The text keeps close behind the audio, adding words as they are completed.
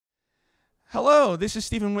Hello, this is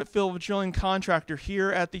Stephen Whitfield with Drilling Contractor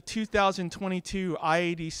here at the 2022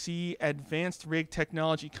 IADC Advanced Rig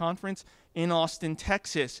Technology Conference in Austin,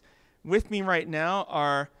 Texas. With me right now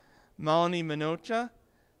are Malini Manocha,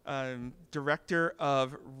 Director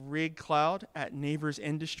of Rig Cloud at Nabors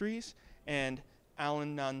Industries, and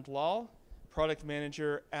Allan Nandlal, Product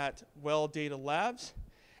Manager at Well Data Labs.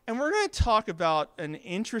 And we're going to talk about an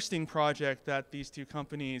interesting project that these two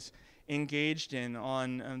companies engaged in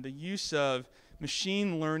on the use of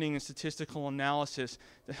machine learning and statistical analysis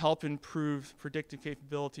to help improve predictive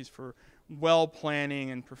capabilities for well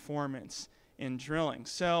planning and performance in drilling.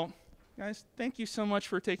 So, guys, thank you so much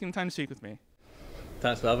for taking the time to speak with me.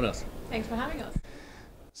 Thanks for having us. Thanks for having us.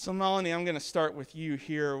 So, Malini, I'm going to start with you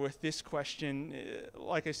here with this question.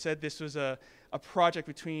 Like I said, this was a project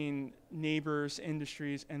between Nabors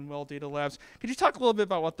Industries and Well Data Labs. Could you talk a little bit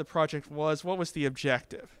about what the project was? What was the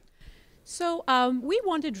objective? So we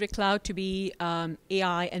wanted Rig Cloud to be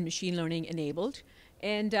AI and machine learning enabled.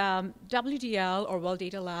 And WDL, or Well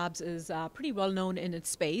Data Labs, is pretty well known in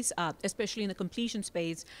its space, especially in the completion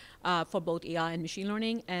space for both AI and machine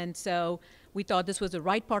learning. And so we thought this was the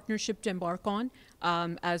right partnership to embark on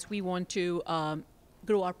as we want to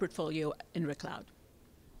grow our portfolio in Rig Cloud.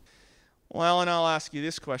 Well, and I'll ask you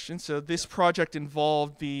this question. So this project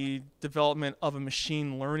involved the development of a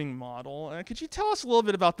machine learning model. Could you tell us a little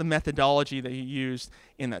bit about the methodology that you used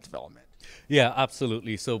in that development? Yeah,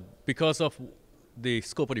 absolutely. So because of the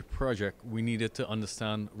scope of the project, we needed to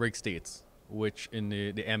understand rig states, which in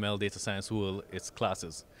the ML data science world, it's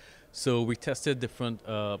classes. So we tested different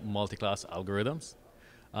multi-class algorithms.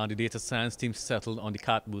 And the data science team settled on the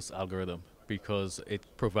CatBoost algorithm because it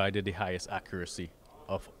provided the highest accuracy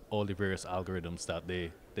of all the various algorithms that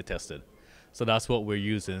they tested. So that's what we're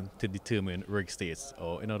using to determine rig states,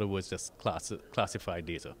 or in other words, just classified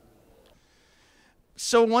data.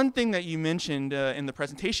 So one thing that you mentioned in the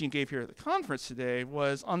presentation you gave here at the conference today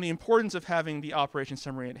was on the importance of having the operation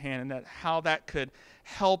summary at hand and how that could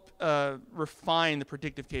help refine the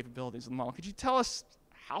predictive capabilities of the model. Could you tell us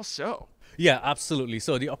how so? Yeah, absolutely.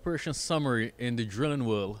 So the operation summary in the drilling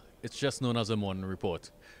world, it's just known as a morning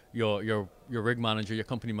report. Your rig manager, your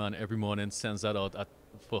company man, every morning sends that out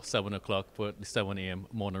for 7 o'clock for the 7 a.m.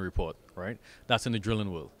 morning report, right? That's in the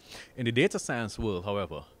drilling world. In the data science world,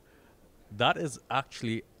 however, that is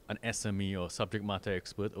actually an SME or subject matter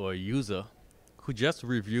expert or a user who just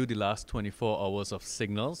reviewed the last 24 hours of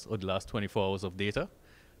signals or the last 24 hours of data,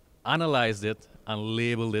 analyzed it, and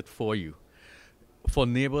labeled it for you. For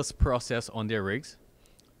Nabors' process on their rigs,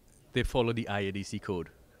 they follow the IADC code.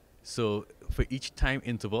 So for each time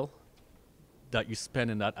interval that you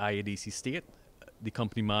spend in that IADC state, the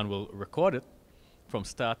company man will record it from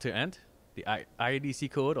start to end, the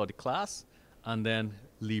IADC code or the class, and then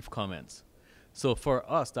leave comments. So for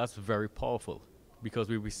us, that's very powerful because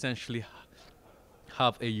we essentially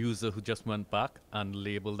have a user who just went back and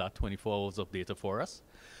labeled that 24 hours of data for us.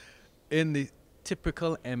 In the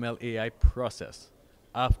typical ML AI process,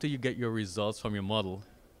 after you get your results from your model,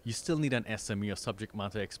 you still need an SME or subject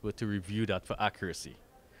matter expert to review that for accuracy.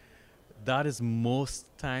 That is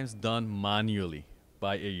most times done manually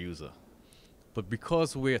by a user. But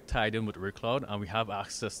because we're tied in with Rig Cloud and we have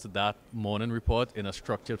access to that morning report in a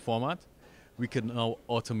structured format, we can now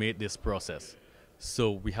automate this process. So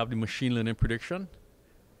we have the machine learning prediction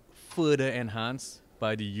further enhanced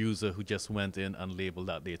by the user who just went in and labeled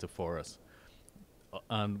that data for us.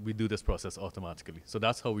 And we do this process automatically. So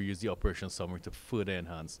that's how we use the operation summary to further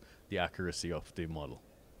enhance the accuracy of the model.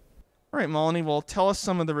 All right, Malini, well, tell us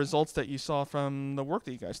some of the results that you saw from the work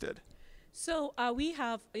that you guys did. So we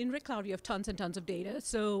have, in Rig Cloud, we have tons and tons of data.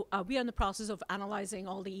 So we are in the process of analyzing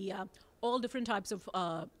all different types of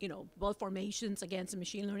well formations against a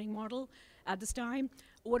machine learning model at this time.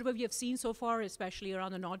 What we have seen so far, especially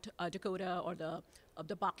around the North Dakota or the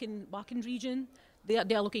Bakken region, they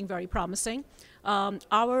are looking very promising.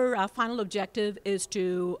 Our final objective is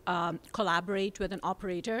to collaborate with an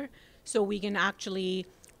operator so we can actually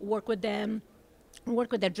work with them,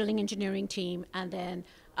 work with their drilling engineering team, and then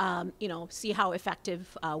see how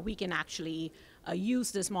effective we can actually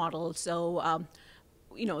use this model. So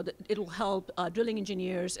it'll help drilling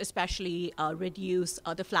engineers, especially reduce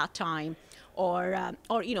the flat time, or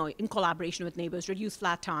in collaboration with Nabors, reduce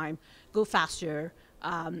flat time, go faster,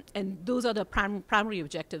 and those are the primary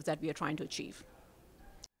objectives that we are trying to achieve.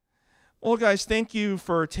 Well, guys, thank you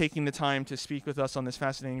for taking the time to speak with us on this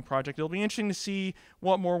fascinating project. It'll be interesting to see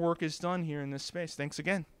what more work is done here in this space. Thanks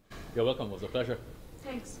again. You're welcome. It was a pleasure.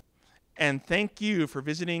 Thanks. And thank you for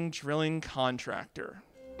visiting Drilling Contractor.